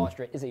incorrect.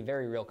 Austria is a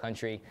very real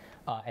country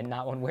and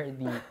not one where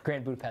the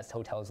Grand Budapest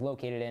Hotel is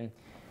located in.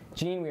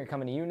 Gene, we are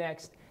coming to you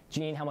next.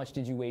 Gene, how much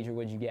did you wager?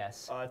 What did you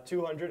guess?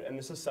 200, and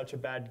this is such a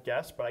bad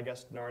guess, but I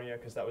guessed Narnia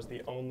because that was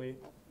the only.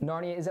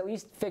 Narnia is at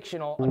least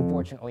fictional,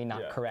 unfortunately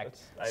not Yeah, correct.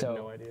 I have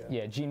no idea.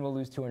 Yeah, Gene will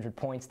lose 200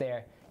 points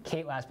there.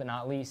 Kate, last but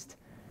not least.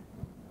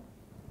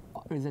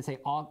 Does it say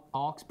Aux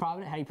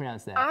Providence? How do you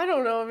pronounce that? I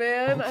don't know,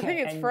 man. I Okay, think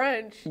it's and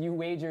French. You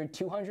wagered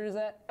 200, is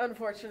that?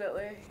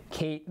 Unfortunately.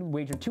 Kate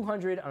wagered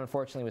 200,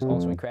 unfortunately was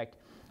also incorrect.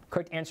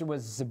 Correct answer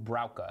was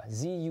Zebrowka,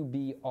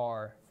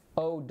 Zubrowka,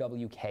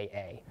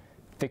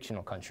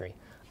 fictional country.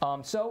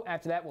 So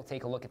after that, we'll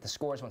take a look at the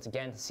scores once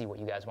again to see what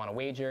you guys want to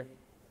wager.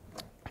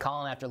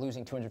 Colin, after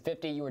losing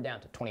 250, you were down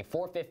to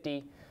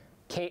 2450.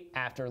 Kate,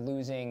 after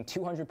losing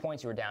 200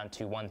 points, you were down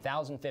to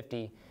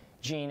 1050.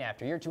 Gene,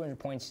 after your 200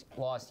 points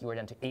lost, you were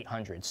down to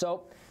 800.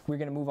 So we're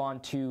going to move on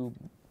to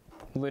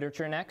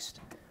literature next.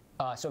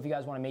 So if you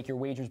guys want to make your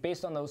wagers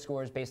based on those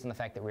scores, based on the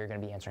fact that we're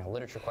going to be answering a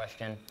literature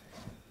question,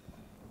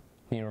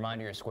 being a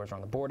reminder, your scores are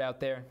on the board out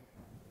there.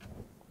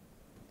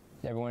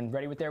 Is everyone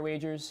ready with their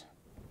wagers?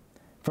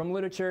 From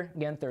literature,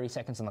 again, 30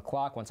 seconds on the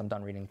clock once I'm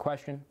done reading the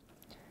question.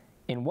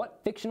 In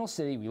what fictional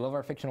city, we love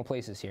our fictional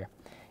places here,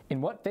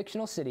 in what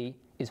fictional city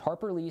is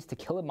Harper Lee's To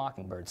Kill a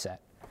Mockingbird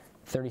set?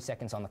 30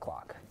 seconds on the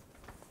clock.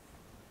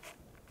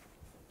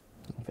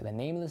 Looking for the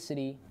name of the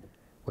city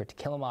where To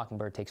Kill a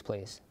Mockingbird takes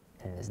place,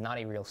 and it is not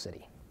a real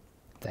city.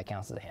 If that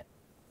counts as a hint.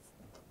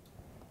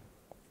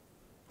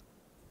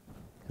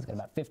 It's got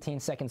about 15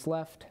 seconds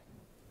left.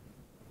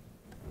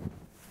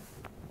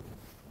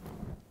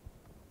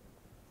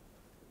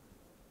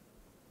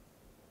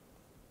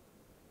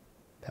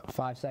 About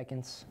 5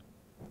 seconds.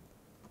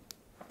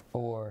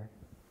 4,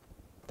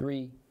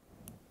 3,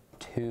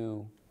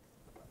 2,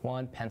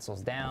 1.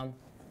 Pencils down.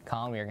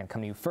 Colin, we are going to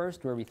come to you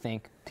first, where we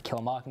think To Kill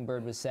a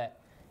Mockingbird was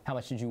set. How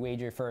much did you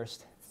wager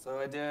first? So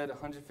I did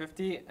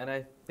 150, and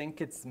I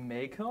think it's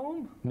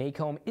Maycomb?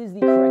 Maycomb is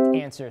the correct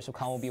answer, so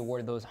Colin will be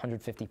awarded those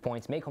 150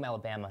 points. Maycomb,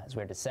 Alabama is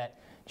where it is set.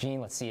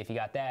 Gene, let's see if you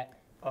got that.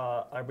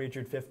 I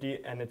wagered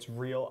 50, and it's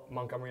real.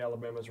 Montgomery,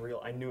 Alabama is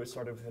real. I knew it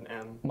started with an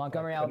M.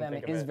 Montgomery, I couldn't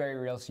Alabama think of is it. very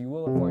real, so you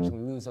will unfortunately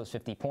lose those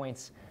 50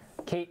 points.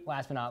 Kate,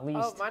 last but not least.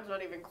 Oh, mine's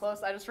not even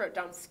close. I just wrote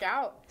down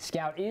Scout.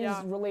 Scout is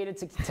Yeah. related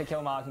to Kill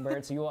a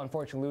Mockingbird, so you will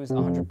unfortunately lose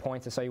 100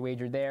 points. I saw you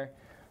wagered there.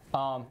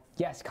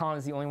 Yes, Colin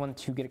is the only one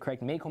to get it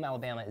correct. Maycomb,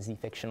 Alabama is the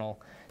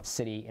fictional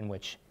city in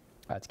which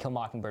To Kill a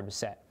Mockingbird was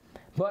set.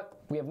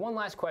 But we have one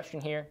last question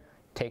here.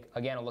 Take,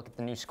 again, a look at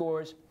the new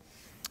scores.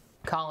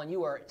 Colin,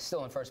 you are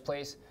still in first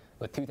place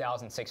with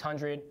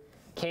 2,600.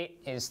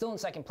 Kate is still in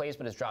second place,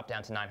 but has dropped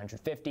down to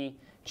 950.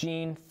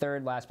 Gene,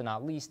 third, last but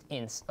not least,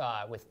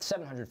 with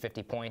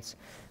 750 points.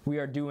 We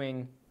are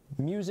doing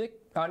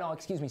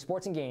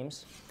sports and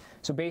games.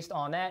 So based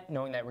on that,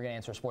 knowing that we're going to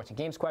answer a sports and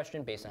games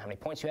question, based on how many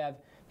points you have,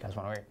 you guys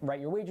want to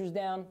write your wagers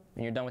down.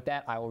 When you're done with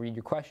that, I will read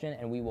your question,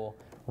 and we will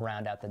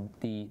round out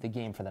the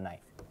game for the night.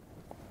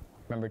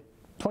 Remember,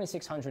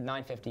 2,600,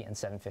 950, and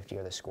 750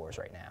 are the scores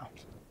right now.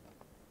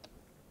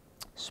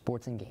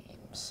 Sports and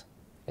games.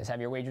 You guys have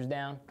your wagers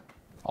down?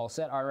 All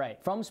set? All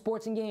right. From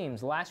sports and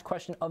games, last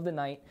question of the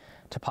night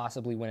to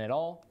possibly win it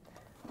all.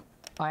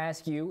 I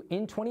ask you,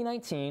 in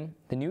 2019,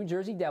 the New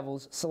Jersey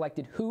Devils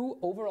selected who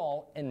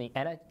overall in the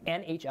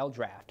NHL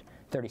draft?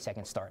 30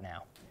 seconds start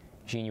now.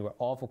 Gene, you were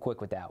awful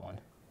quick with that one.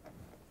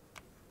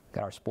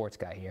 Got our sports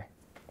guy here.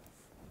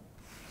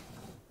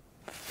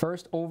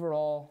 First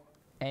overall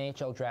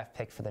NHL draft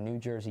pick for the New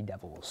Jersey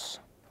Devils.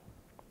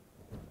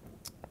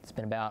 It's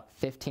been about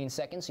 15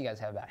 seconds, so you guys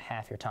have about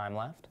half your time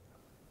left.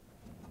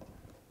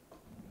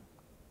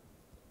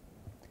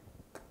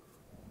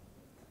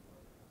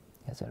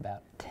 You guys have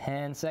about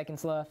 10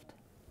 seconds left.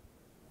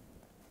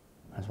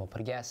 Might as well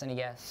put a guess. Any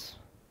guess?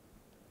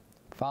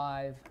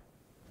 5,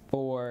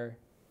 4,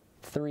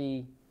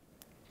 3,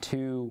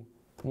 2,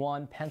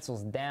 1.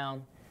 Pencils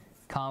down.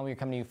 Colin, we are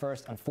coming to you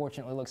first.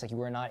 Unfortunately, it looks like you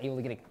were not able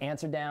to get an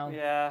answer down.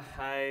 Yeah,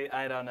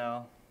 I don't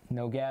know.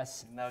 No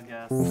guess. No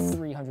guess.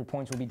 300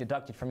 points will be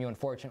deducted from you,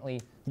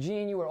 unfortunately.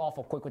 Gene, you were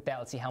awful quick with that.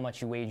 Let's see how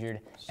much you wagered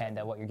and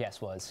what your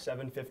guess was.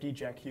 750,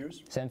 Jack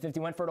Hughes. 750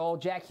 went for it all.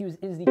 Jack Hughes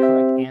is the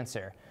correct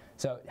answer.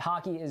 So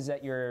hockey is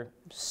at your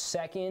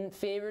second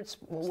favorite?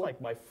 It's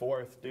like my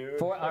fourth,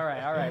 dude. All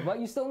right. Well,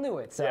 you still knew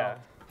it, so Yeah.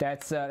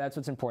 that's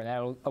what's important.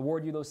 That'll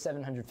award you those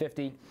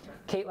 750.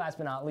 Kate, last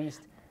but not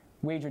least,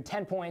 wagered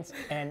 10 points,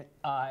 and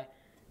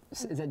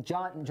is that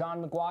John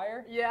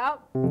McGuire? Yeah.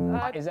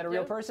 Is that a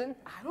real yeah. person?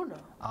 I don't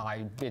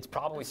know. It's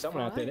probably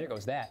someone out there. There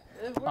goes that.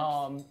 It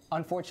works.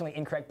 Unfortunately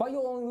incorrect, but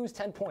you'll only lose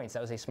 10 points.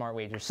 That was a smart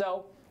wager.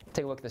 So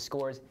take a look at the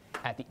scores.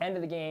 At the end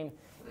of the game,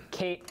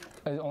 Kate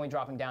is only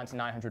dropping down to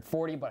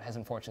 940, but has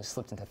unfortunately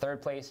slipped into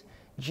third place.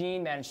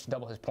 Gene managed to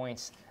double his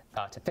points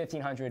to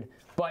 1,500,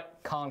 but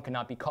Colin could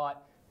not be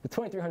caught. With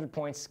 2,300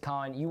 points,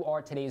 Colin, you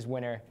are today's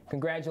winner.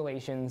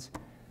 Congratulations.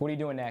 What are you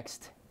doing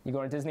next? You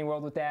going to Disney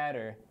World with Dad,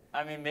 or?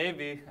 I mean,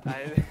 maybe. Now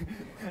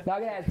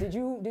I'm gonna ask, did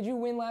you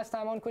win last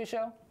time on Quiz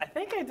Show? I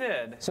think I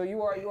did. So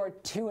you are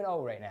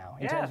 2-0 right now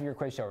in terms of your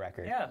Quiz Show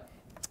record. Yeah.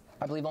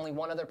 I believe only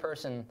one other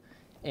person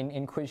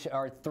in Quiz Show,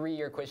 our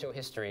 3-year Quiz Show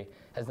history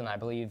has done. I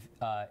believe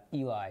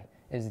Eli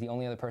is the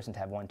only other person to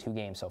have won 2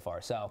 games so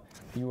far. So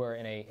you are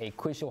in a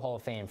Quiz Show Hall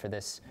of Fame for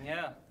this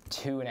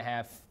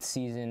 2.5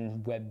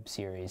 season web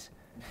series.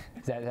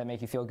 Does that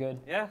make you feel good?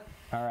 Yeah.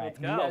 All right. Let's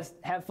You go. guys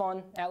have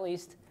fun at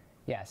least?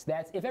 Yes.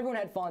 If everyone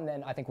had fun,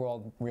 then I think we're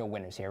all real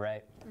winners here,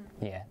 right?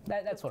 Yeah.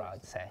 That's what I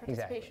would say.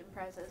 Exactly. Participation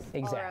prizes.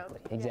 Exactly. All around.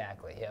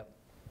 Exactly. Yep.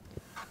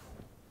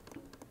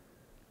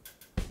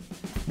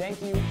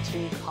 Thank you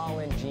to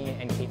Colin, Gene,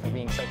 and Kate for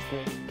being such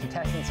great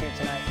contestants here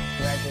tonight.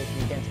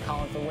 Congratulations again to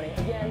Colin for winning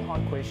again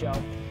on Quiz Show.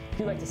 If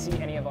you'd like to see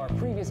any of our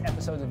previous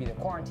episodes of either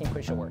Quarantine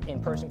Quiz Show or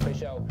In-Person Quiz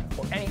Show,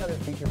 or any other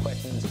future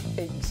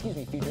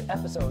future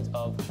episodes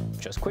of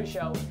just Quiz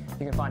Show,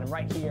 you can find them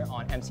right here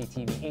on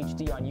MCTV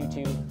HD on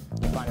YouTube.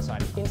 You can find us on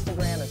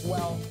Instagram as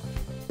well.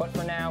 But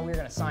for now, we're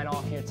going to sign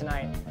off here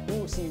tonight. We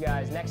will see you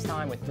guys next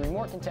time with 3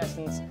 more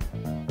contestants.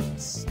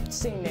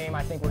 Same name.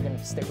 I think we're going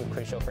to stick with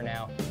Quiz Show for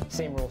now.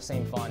 Same rules,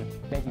 same fun.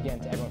 Thank you again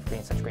to everyone for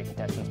being such great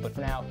contestants. But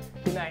for now,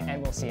 good night,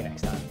 and we'll see you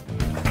next time.